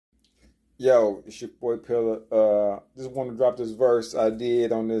Yo, it's your boy Pillar. Just want to drop this verse I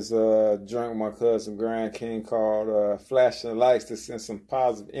did on this joint with my cousin Grand King called Flashing Lights to send some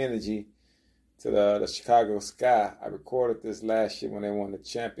positive energy to the Chicago sky. I recorded this last year when they won the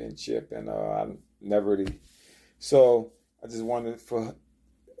championship, and I never really. So I just wanted for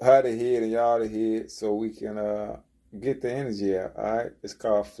her to hear it and y'all to hear it so we can get the energy out. All right, it's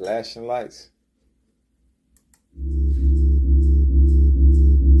called Flashing Lights.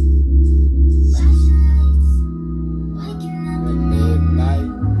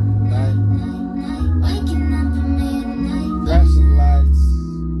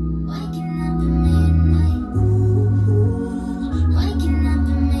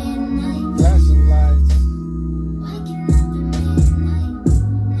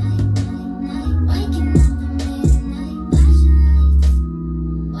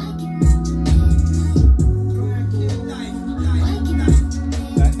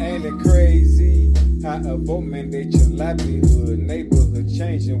 Crazy how a vote mandate your livelihood, neighborhood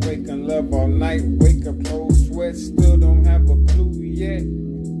changing, waking love all night, wake up cold sweat, still don't have a clue yet.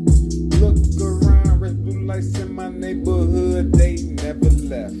 Look around, red blue lights in my neighborhood, they never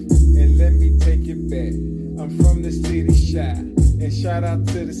left. And let me take it back, I'm from the city shy, and shout out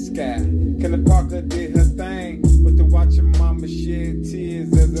to the sky. Kelly Parker did her thing, but to watch her mama shed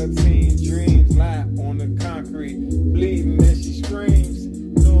tears as her teen dreams lie on the concrete, bleeding as she screams.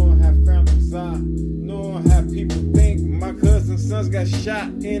 Knowing how people think. My cousin's sons got shot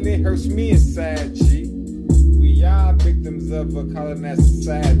and it hurts me inside, G. We are victims of a colonized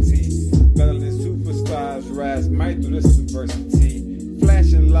society. Battling superstars rise might through this adversity.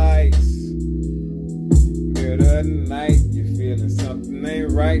 Flashing lights, middle of the night, you're feeling something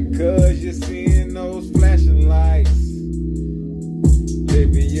ain't right, cause you're seeing those flashing lights.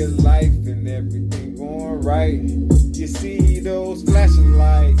 Living your life and everything going right. You see those flashing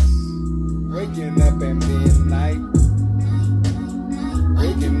lights. Waking up at midnight.